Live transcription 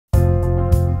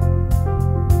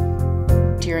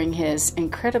during his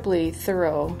incredibly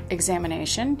thorough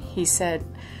examination, he said,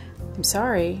 "I'm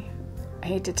sorry, I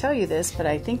hate to tell you this, but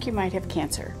I think you might have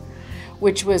cancer,"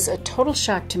 which was a total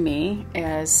shock to me,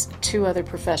 as 2 other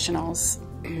professionals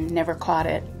never caught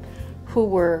it who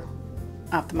were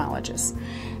ophthalmologists.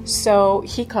 So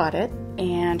he caught it,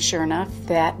 and sure enough,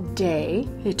 that day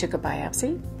he took a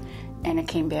biopsy and it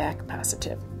came back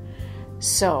positive.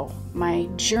 So my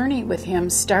journey with him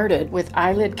started with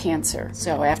eyelid cancer.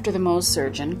 So after the Mohs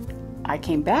surgeon, I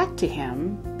came back to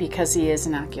him because he is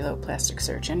an oculoplastic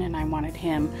surgeon, and I wanted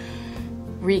him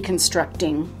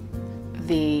reconstructing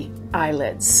the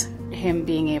eyelids. Him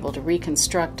being able to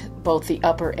reconstruct both the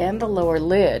upper and the lower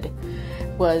lid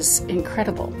was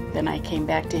incredible. Then I came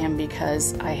back to him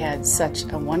because I had such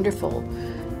a wonderful,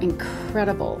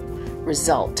 incredible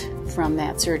result from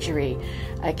that surgery.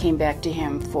 I came back to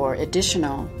him for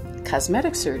additional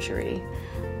cosmetic surgery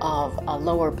of a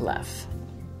lower bleph.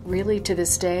 Really, to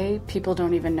this day, people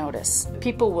don't even notice.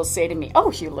 People will say to me,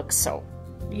 "Oh, you look so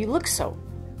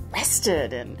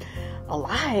rested and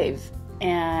alive,"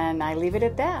 and I leave it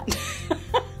at that.